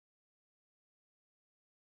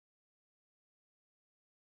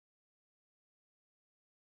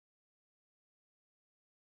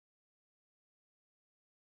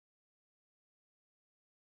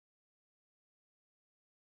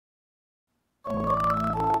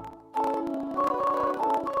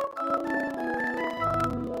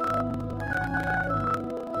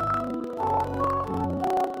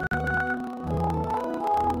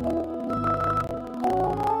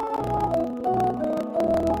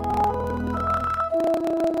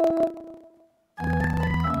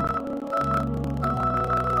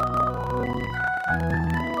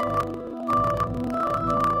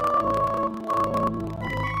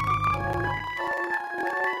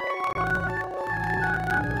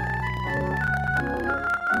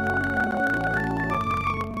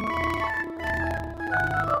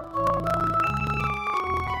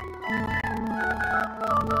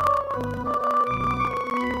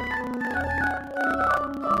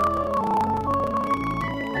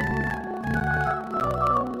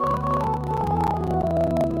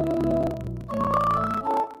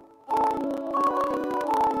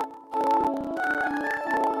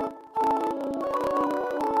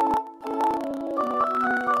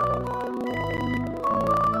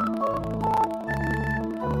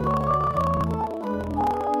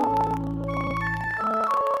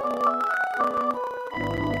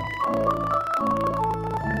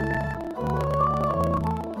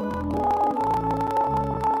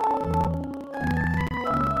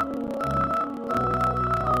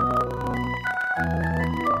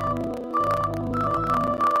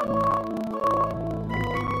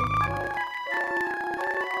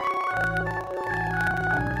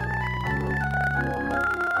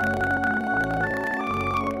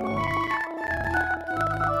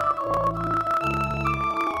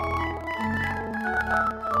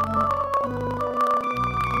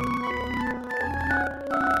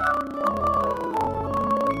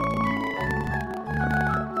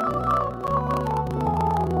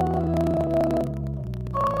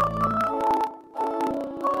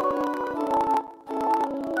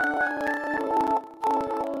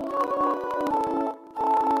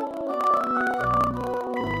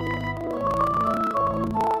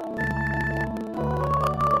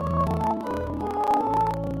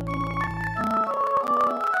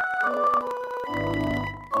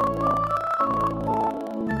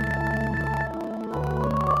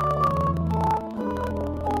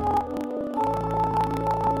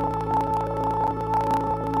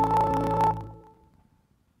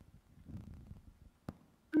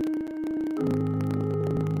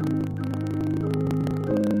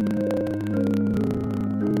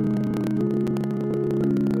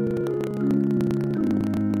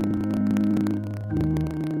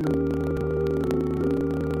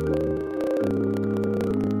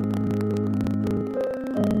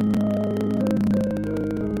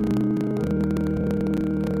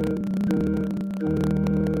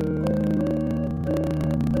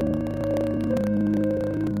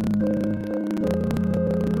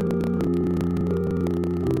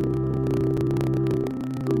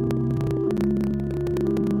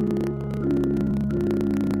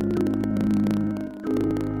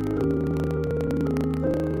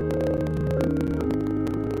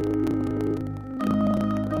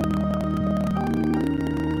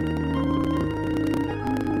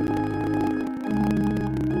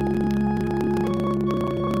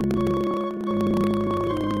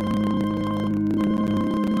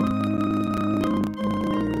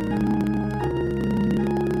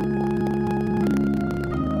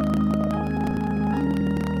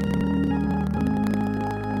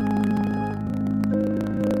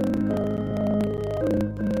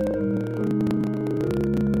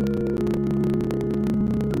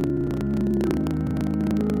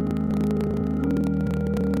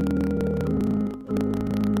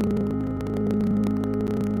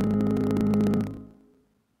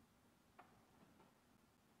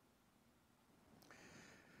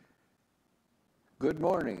Good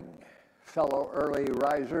morning, fellow early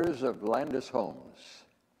risers of Landis Homes.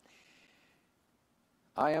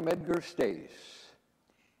 I am Edgar Stace,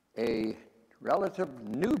 a relative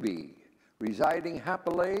newbie residing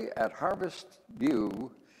happily at Harvest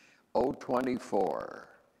View 024.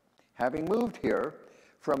 Having moved here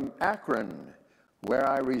from Akron, where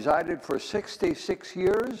I resided for 66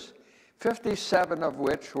 years, 57 of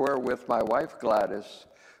which were with my wife Gladys,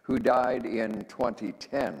 who died in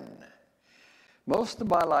 2010. Most of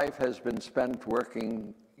my life has been spent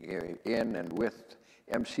working in and with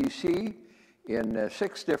MCC in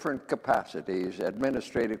 6 different capacities,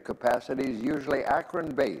 administrative capacities, usually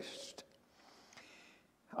Akron-based.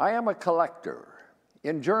 I am a collector.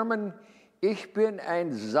 In German, ich bin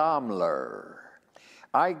ein Sammler.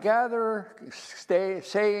 I gather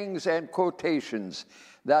sayings and quotations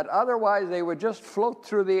that otherwise they would just float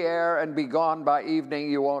through the air and be gone by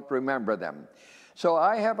evening. You won't remember them. So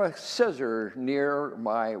I have a scissor near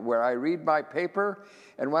where I read my paper,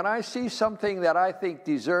 and when I see something that I think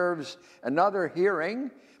deserves another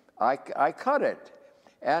hearing, I cut it.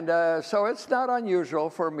 And so it's not unusual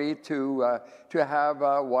for me to have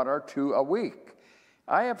 1 or 2 a week.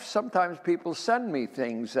 I have sometimes people send me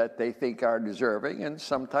things that they think are deserving, and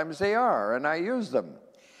sometimes they are, and I use them.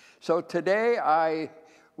 So today,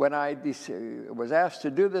 when I was asked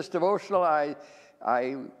to do this devotional,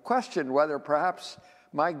 I questioned whether perhaps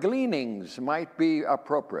my gleanings might be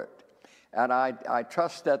appropriate, and I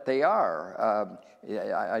trust that they are.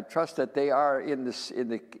 I trust that they are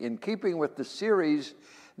in keeping with the series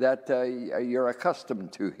that you're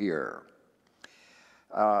accustomed to here.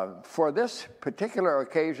 For this particular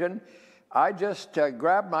occasion, I just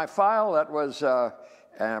grabbed my file that was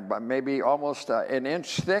maybe almost an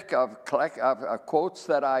inch thick of quotes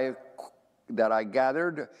that I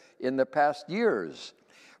gathered in the past years.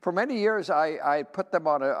 For many years, I put them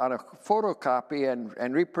on a photocopy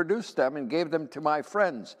and reproduced them and gave them to my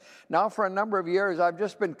friends. Now, for a number of years, I've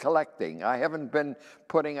just been collecting. I haven't been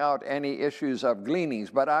putting out any issues of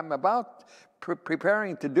gleanings, but I'm about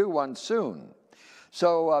preparing to do one soon.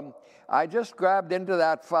 So I just grabbed into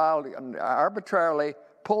that file and arbitrarily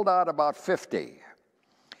pulled out about 50.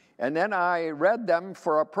 And then I read them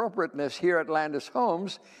for appropriateness here at Landis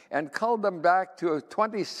Homes and culled them back to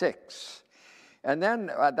 26. And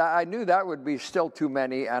then I knew that would be still too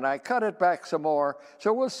many, and I cut it back some more.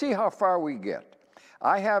 So we'll see how far we get.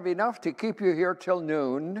 I have enough to keep you here till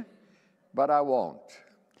noon, but I won't.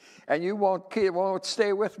 And you won't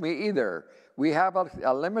stay with me either. We have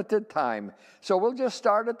a limited time. So we'll just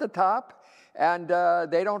start at the top, and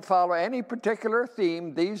they don't follow any particular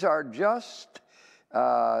theme. These are just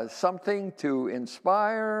something to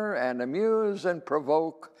inspire and amuse and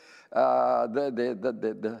provoke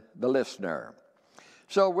the listener.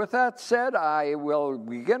 So with that said, I will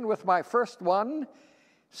begin with my first one.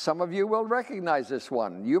 Some of you will recognize this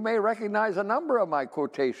one. You may recognize a number of my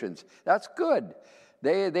quotations. That's good.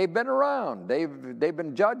 They've been around. They've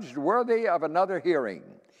been judged worthy of another hearing.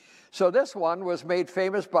 So this one was made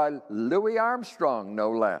famous by Louis Armstrong,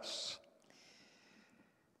 no less.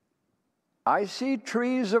 I see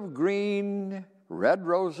trees of green, red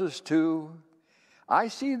roses too. I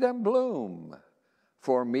see them bloom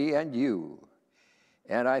for me and you.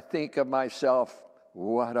 And I think of myself,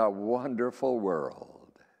 what a wonderful world.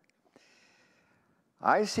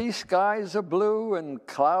 I see skies of blue and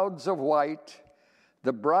clouds of white,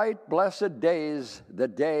 the bright, blessed days, the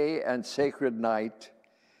day and sacred night.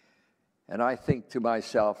 And I think to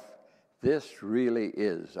myself, this really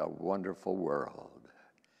is a wonderful world.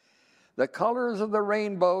 The colors of the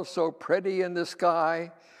rainbow, so pretty in the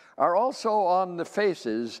sky, are also on the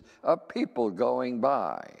faces of people going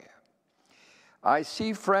by. I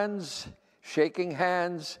see friends shaking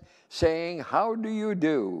hands, saying, how do you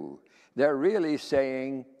do? They're really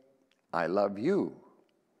saying, I love you.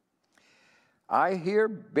 I hear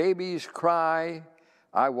babies cry.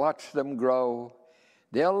 I watch them grow.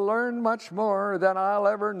 They'll learn much more than I'll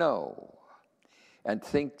ever know. And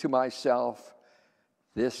think to myself,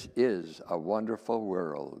 this is a wonderful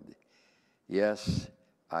world. Yes,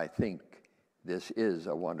 I think this is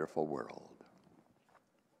a wonderful world.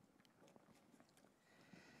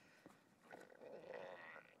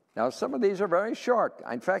 Now, some of these are very short.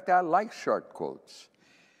 In fact, I like short quotes.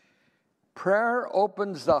 Prayer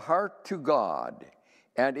opens the heart to God,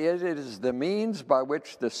 and it is the means by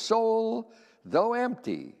which the soul, though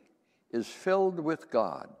empty, is filled with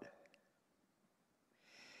God.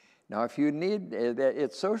 Now, if you need,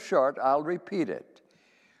 it's so short, I'll repeat it.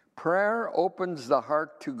 Prayer opens the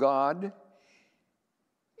heart to God,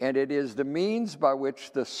 and it is the means by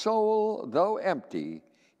which the soul, though empty,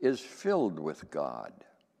 is filled with God.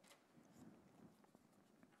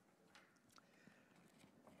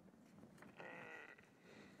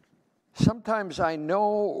 sometimes I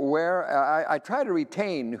know where, I try to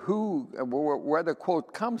retain where the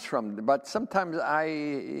quote comes from, but sometimes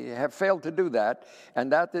I have failed to do that, and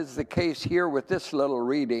that is the case here with this little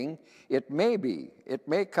reading. It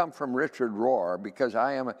may come from Richard Rohr, because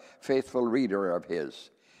I am a faithful reader of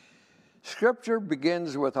his. Scripture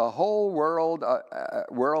begins with a whole world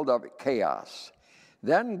of chaos.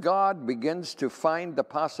 Then God begins to find the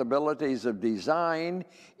possibilities of design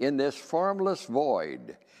in this formless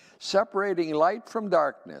void, separating light from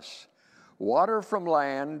darkness, water from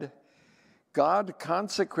land. God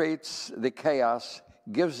consecrates the chaos,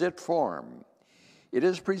 gives it form. It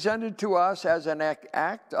is presented to us as an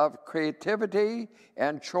act of creativity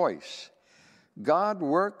and choice. God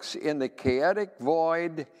works in the chaotic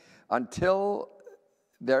void until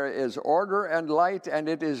there is order and light, and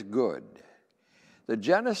it is good. The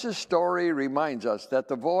Genesis story reminds us that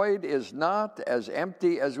the void is not as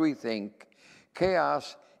empty as we think.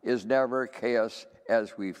 Chaos is never chaos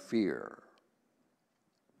as we fear.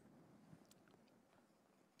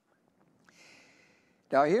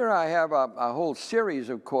 Now here I have a whole series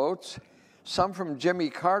of quotes, some from Jimmy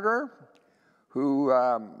Carter, who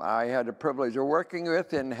I had the privilege of working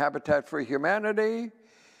with in Habitat for Humanity.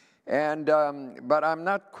 But I'm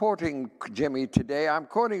not quoting Jimmy today. I'm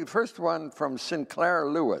quoting the first one from Sinclair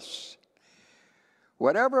Lewis.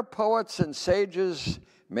 Whatever poets and sages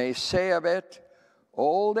may say of it,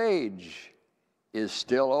 old age is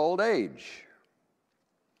still old age.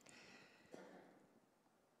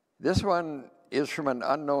 This one is from an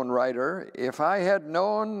unknown writer. If I had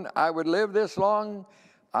known I would live this long,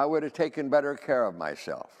 I would have taken better care of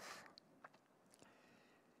myself.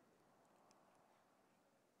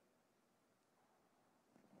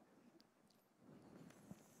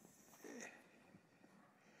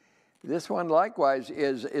 This one likewise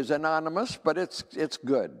is anonymous, but it's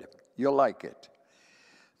good. You'll like it.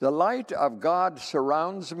 The light of God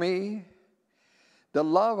surrounds me. The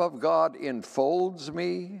love of God enfolds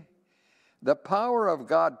me. The power of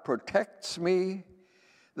God protects me.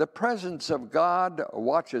 The presence of God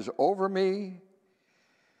watches over me.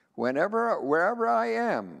 Wherever I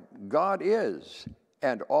am, God is,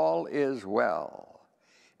 and all is well.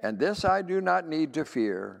 And this I do not need to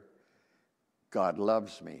fear. God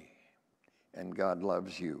loves me, and God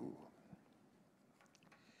loves you.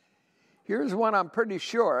 Here's one I'm pretty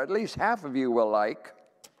sure at least half of you will like.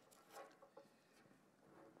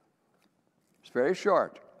 It's very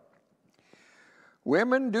short.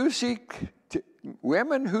 Women who seek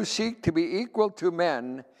to be equal to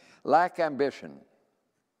men lack ambition.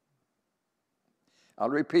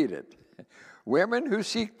 I'll repeat it. Women who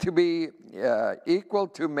seek to be equal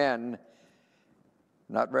to men,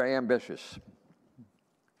 not very ambitious.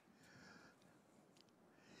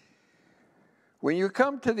 When you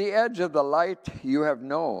come to the edge of the light you have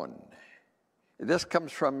known. This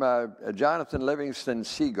comes from Jonathan Livingston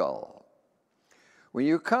Seagull. When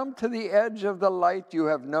you come to the edge of the light you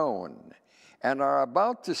have known and are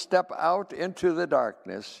about to step out into the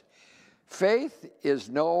darkness, faith is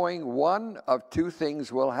knowing one of two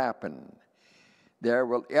things will happen. There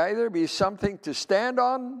will either be something to stand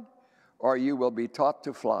on, or you will be taught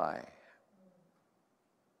to fly.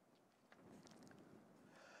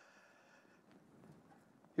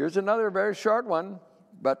 Here's another very short one,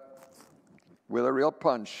 but with a real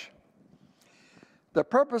punch. The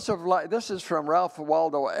purpose of life, this is from Ralph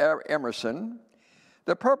Waldo Emerson.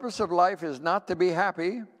 The purpose of life is not to be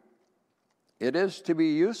happy, it is to be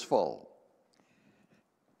useful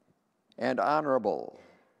and honorable,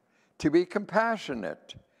 to be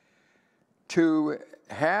compassionate, to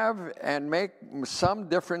have and make some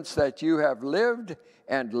difference that you have lived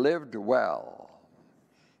and lived well.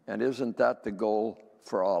 And isn't that the goal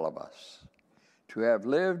for all of us? To have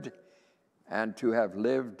lived and to have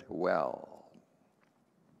lived well.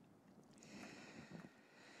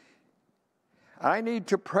 I don't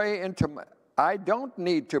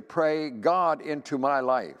need to pray God into my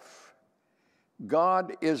life.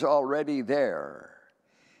 God is already there.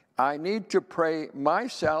 I need to pray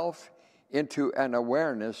myself into an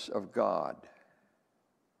awareness of God.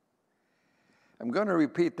 I'm going to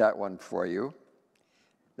repeat that one for you.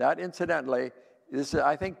 That, incidentally, is,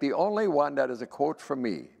 I think, the only one that is a quote from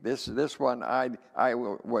me. This one, I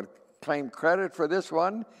would claim credit for this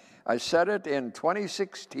one. I said it in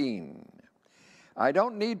 2016. I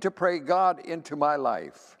don't need to pray God into my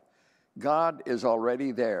life. God is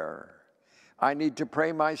already there. I need to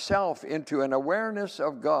pray myself into an awareness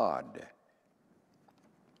of God.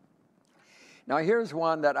 Now here's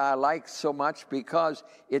one that I like so much because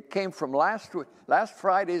it came from last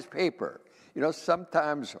Friday's paper. You know,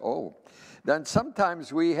 sometimes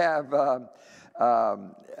we have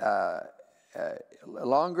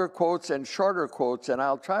longer quotes and shorter quotes, and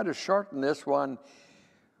I'll try to shorten this one.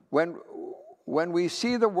 When we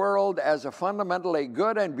see the world as a fundamentally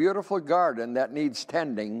good and beautiful garden that needs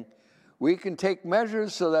tending, we can take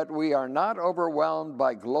measures so that we are not overwhelmed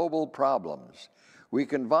by global problems. We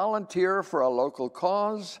can volunteer for a local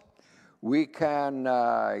cause. We can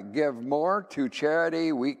give more to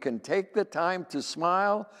charity. We can take the time to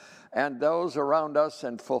smile and those around us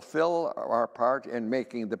and fulfill our part in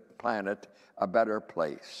making the planet a better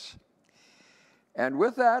place. And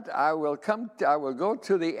with that, I will go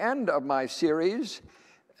to the end of my series.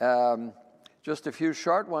 Just a few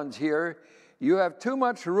short ones here. You have too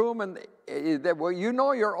much room well, you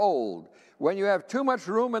know you're old when you have too much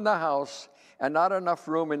room in the house and not enough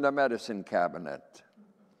room in the medicine cabinet.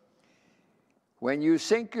 When you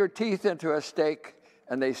sink your teeth into a steak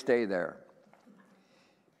and they stay there.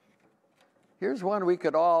 Here's one we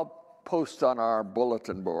could all post on our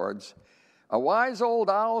bulletin boards. A wise old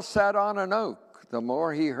owl sat on an oak. The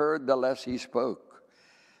more he heard, the less he spoke.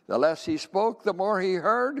 The less he spoke, the more he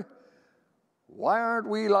heard. Why aren't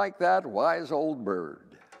we like that wise old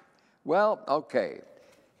bird? Well, okay.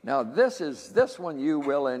 Now this one you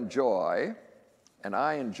will enjoy, and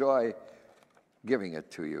I enjoy giving it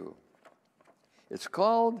to you. It's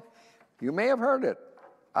called, you may have heard it.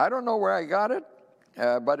 I don't know where I got it,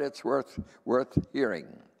 but it's worth hearing.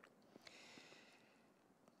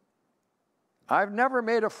 I've never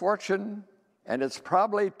made a fortune, and it's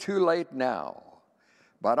probably too late now.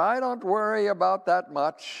 But I don't worry about that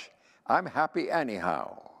much. I'm happy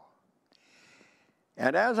anyhow.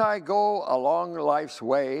 And as I go along life's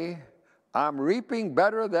way, I'm reaping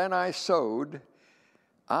better than I sowed.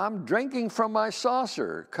 I'm drinking from my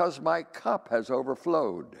saucer 'cause my cup has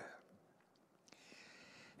overflowed.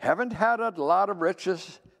 Haven't had a lot of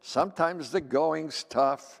riches, sometimes the going's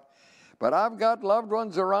tough, but I've got loved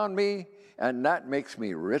ones around me, and that makes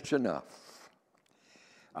me rich enough.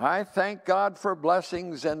 I thank God for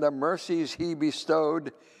blessings and the mercies He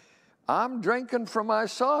bestowed. I'm drinking from my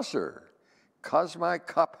saucer, 'cause my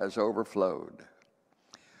cup has overflowed.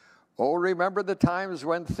 Oh, remember the times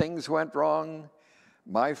when things went wrong?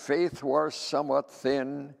 My faith wore somewhat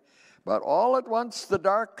thin, but all at once the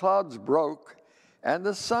dark clouds broke, and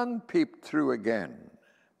the sun peeped through again.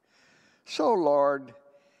 So, Lord,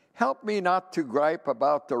 help me not to gripe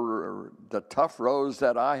about the tough rows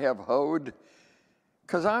that I have hoed,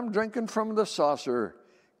 'cause I'm drinking from the saucer,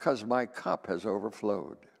 'cause my cup has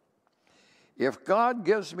overflowed. If God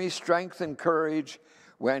gives me strength and courage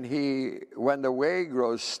when the way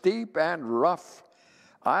grows steep and rough,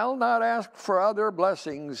 I'll not ask for other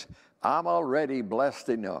blessings. I'm already blessed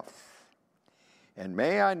enough. And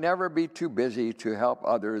may I never be too busy to help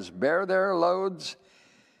others bear their loads.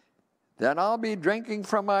 Then I'll be drinking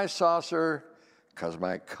from my saucer, 'cause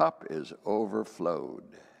my cup is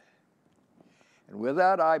overflowed. And with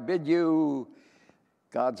that, I bid you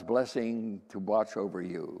God's blessing to watch over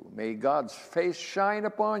you. May God's face shine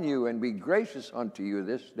upon you and be gracious unto you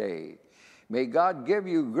this day. May God give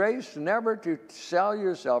you grace never to sell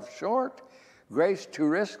yourself short, grace to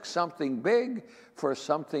risk something big for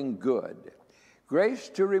something good, grace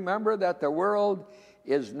to remember that the world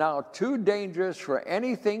is now too dangerous for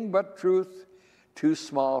anything but truth, too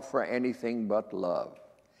small for anything but love.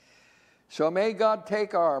 So may God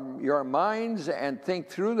take your minds and think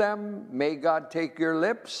through them. May God take your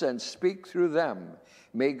lips and speak through them.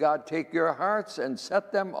 May God take your hearts and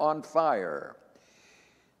set them on fire.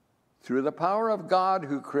 Through the power of God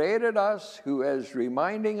who created us, who is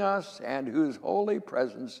reminding us, and whose holy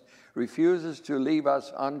presence refuses to leave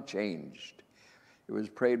us unchanged. It was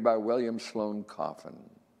prayed by William Sloane Coffin.